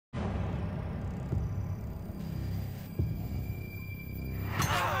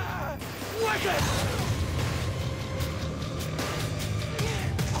Oh,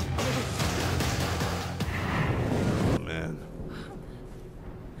 man.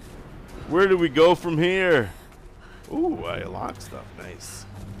 Where do we go from here? Ooh, I unlocked stuff. Nice.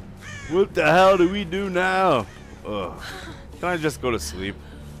 What the hell do we do now? Ugh. Can I just go to sleep?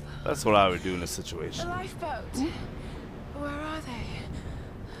 That's what I would do in a situation. The lifeboat. Where are they?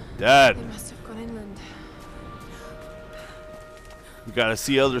 Dad. They must have gone inland. We gotta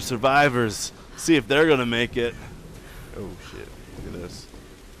see other survivors. See if they're gonna make it. Oh shit. Look at this.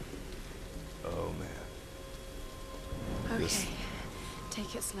 Oh man. Okay. This.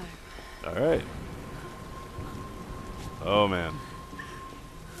 Take it slow. Alright. Oh man.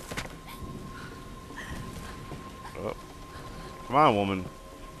 Oh. Come on, woman.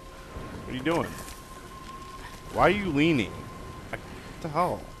 What are you doing? Why are you leaning? What the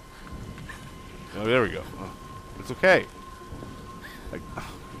hell? Oh, there we go. Oh, it's okay. Like,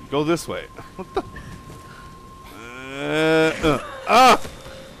 go this way. What the?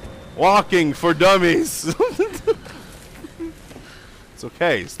 Walking for dummies. It's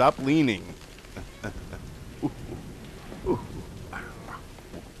okay. Stop leaning.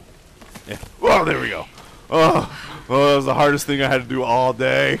 Yeah. Oh, there we go. Oh, that was the hardest thing I had to do all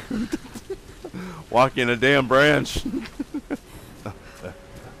day. Walking a damn branch.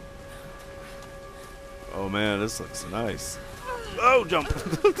 Oh man, this looks nice. Oh, jump!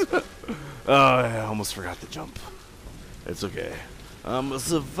 Oh, I almost forgot to jump. It's okay. I'm a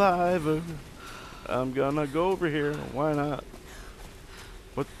survivor. I'm gonna go over here. Why not?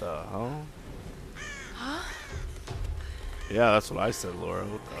 What the hell? Huh? Yeah, that's what I said, Laura.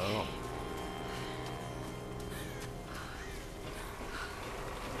 What the hell?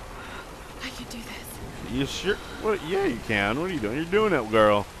 I can do this. You sure? What? Yeah, you can. What are you doing? You're doing it,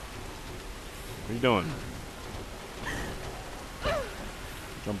 girl. What are you doing?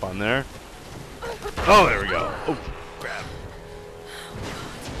 Jump on there. Oh, there we go. Oh, grab.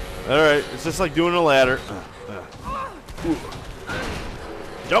 All right, it's just like doing a ladder. Ooh.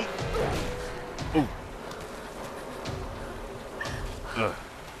 Jump. Ooh.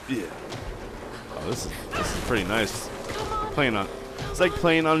 Yeah. Oh, this is pretty nice. Playing on. It's like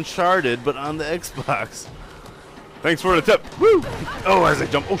playing Uncharted, but on the Xbox. Thanks for the tip. Woo! Oh, as I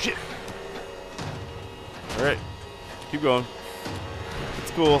jump. Oh shit. All right, keep going.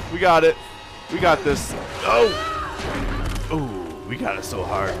 It's cool. We got it. We got this. Oh. Oh, we got it so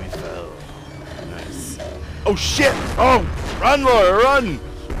hard we fell. Nice. Oh shit! Oh, run, Laura, run!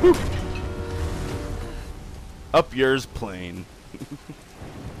 Woo. Up yours, plane.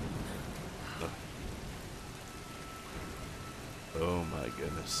 Oh my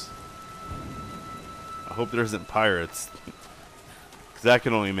goodness. I hope there isn't pirates. Because that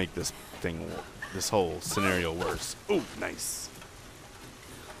can only make this thing, this whole scenario worse. Oh, nice.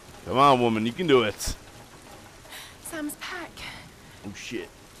 Come on, woman, you can do it. Sam's pack. Oh shit.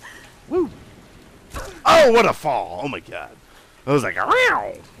 Woo. Oh, what a fall. Oh my god. I was like,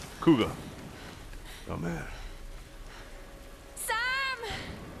 meow. Cougar. Oh man. Sam!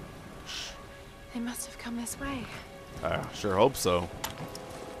 They must have come this way. I sure hope so.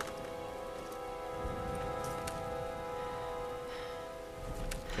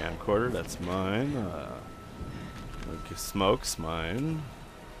 Camcorder, that's mine. Okay, smoke's mine.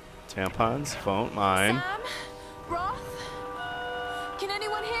 Tampons, phone, mine. Sam? Roth? Can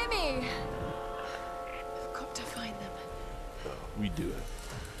anyone hear me? I've got to find them. We do it.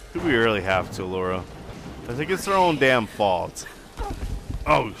 Do we really have to, Laura? I think it's our own damn fault.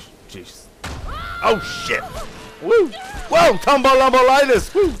 Oh, jeez. Oh, shit. Woo! Whoa!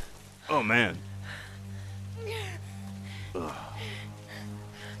 Tumble-lumble-litis! Woo! Oh, man. Ugh.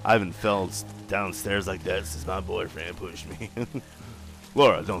 I haven't fell downstairs like that since my boyfriend pushed me.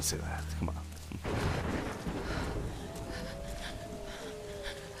 Laura, don't say that. Come on.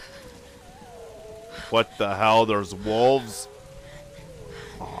 What the hell? There's wolves?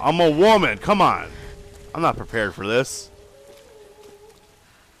 Oh, I'm a woman. Come on. I'm not prepared for this.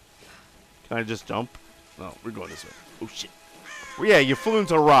 Can I just jump? No, we're going this way. Oh, shit. Well, yeah, you flew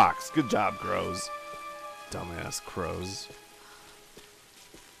into rocks. Good job, crows. Dumbass crows.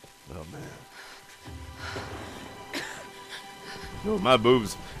 Oh, man. No, my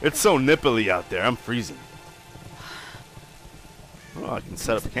boobs. It's so nipply out there. I'm freezing. Oh, I can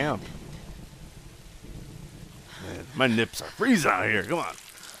set up camp. Man, my nips are freezing out here. Come on.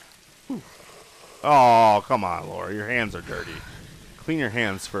 Whew. Oh, come on, Laura. Your hands are dirty. Clean your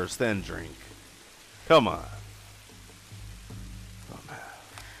hands first, then drink. Come on. Oh, man.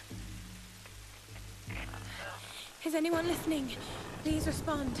 Is anyone listening? Please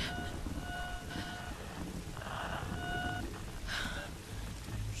respond.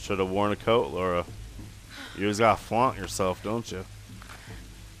 Should have worn a coat, Laura. You just gotta flaunt yourself, don't you?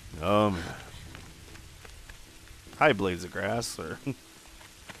 Oh man. Hi, blades of grass, or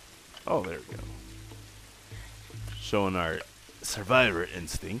oh, there we go. Showing our survivor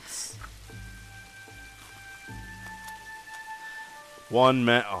instincts. One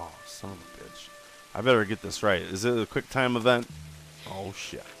man. Oh, son of a bitch! I better get this right. Is it a quick time event? Oh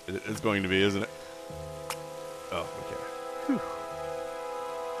shit! It's going to be, isn't it? Oh, okay.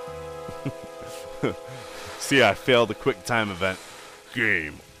 See, I failed the quick time event.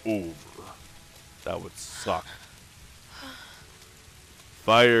 Game over. That would suck.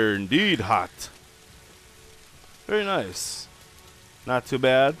 Fire indeed hot. Very nice. Not too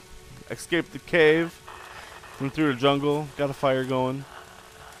bad. Escaped the cave. Went through the jungle. Got a fire going.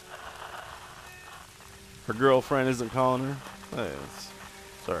 Her girlfriend isn't calling her. Hey,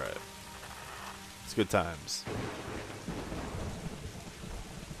 it's alright. It's good times.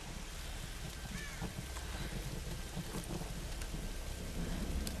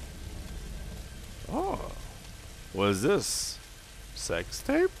 Oh. What is this? Sex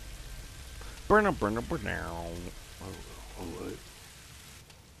tape? Burn now.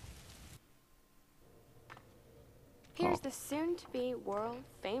 Here's the soon-to-be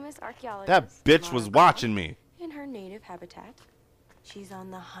world-famous archaeologist. That bitch Lara was Croft, watching me. in her native habitat. She's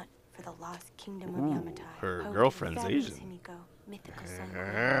on the hunt for the lost kingdom of Ooh, Yamatai. her home to girlfriend's fabulous Asian. Himiko, mythical son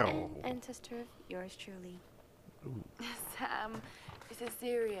Ow. and ancestor of yours truly. Sam, this is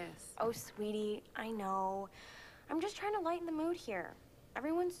serious. Oh, sweetie, I know. I'm just trying to lighten the mood here.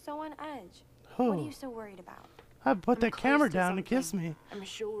 Everyone's so on edge. What are you so worried about? I put I'm that close camera to down and kiss something. me. I'm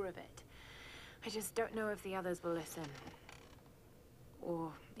sure of it. I just don't know if the others will listen.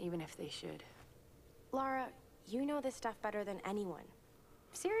 Or even if they should. Lara, you know this stuff better than anyone.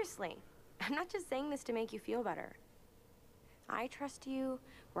 Seriously, I'm not just saying this to make you feel better. I trust you.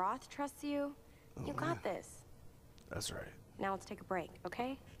 Roth trusts you. You got this. That's right. Now let's take a break,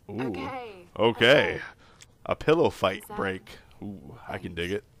 okay? Ooh. Okay. Okay. A pillow fight Sam. break. Ooh, I can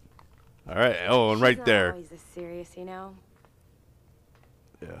dig it. All right. Oh, and right She's not there. always this serious, you know?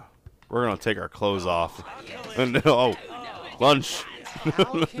 Yeah. We're gonna take our clothes off. And oh, lunch.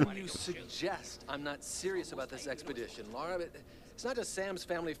 How can you suggest I'm not serious about this expedition, Lara? It's not just Sam's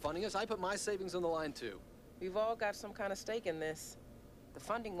family funding us. I put my savings on the line, too. We've all got some kind of stake in this. The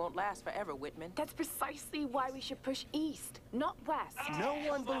funding won't last forever, Whitman. That's precisely why we should push east, not west. No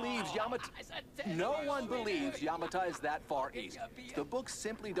one believes Yamatai is that far east. The books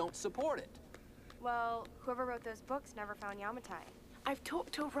simply don't support it. Well, whoever wrote those books never found Yamatai. I've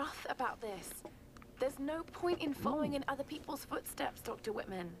talked to Roth about this. There's no point in following in other people's footsteps, Dr.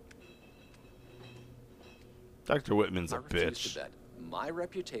 Whitman. Dr. Whitman's I a refuse bitch. to bet my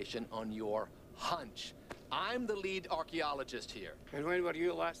reputation on your hunch. I'm the lead archaeologist here. And when were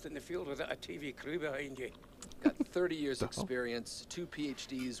you last in the field without a TV crew behind you? Got 30 years experience, 2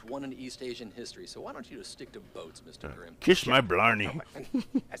 PhDs, 1 in East Asian history. So why don't you just stick to boats, Mr. Grimm? Kiss my blarney.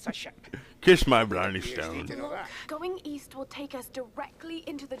 It's a ship. Kiss my blarney PhD stone. to know that. Going east will take us directly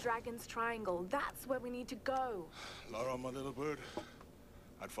into the Dragon's Triangle. That's where we need to go. Lara, my little bird.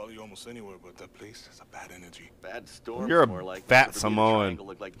 I'd follow you almost anywhere, but that place has a bad energy. Bad storm. You're a more like fat the Bermuda Samoan. Triangle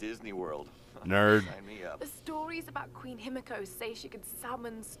look like Disney World. Nerd. Sign me up. The stories about Queen Himiko say she could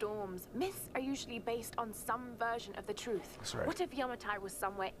summon storms. Myths are usually based on some version of the truth. That's right. What if Yamatai was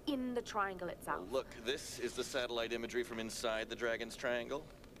somewhere in the triangle itself? Look, this is the satellite imagery from inside the Dragon's Triangle.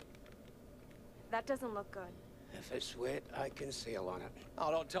 That doesn't look good. If it's wet, I can sail on it.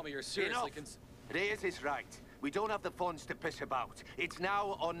 Oh, don't tell me you're seriously Reyes is right. We don't have the funds to piss about. It's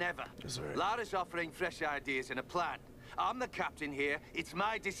now or never. That's right. Lara's offering fresh ideas and a plan. I'm the captain here. It's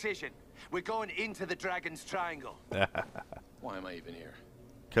my decision. We're going into the Dragon's Triangle. Why am I even here?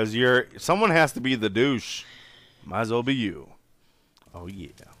 Cause someone has to be the douche. Might as well be you. Oh yeah.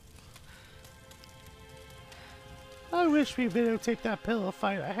 I wish we videotaped that pillow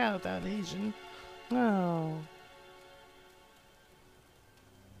fight I had with that Asian. No.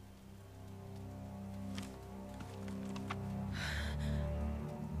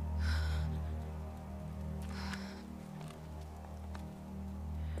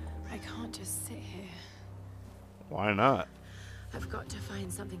 I can't just sit here. Why not? I've got to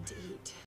find something to eat.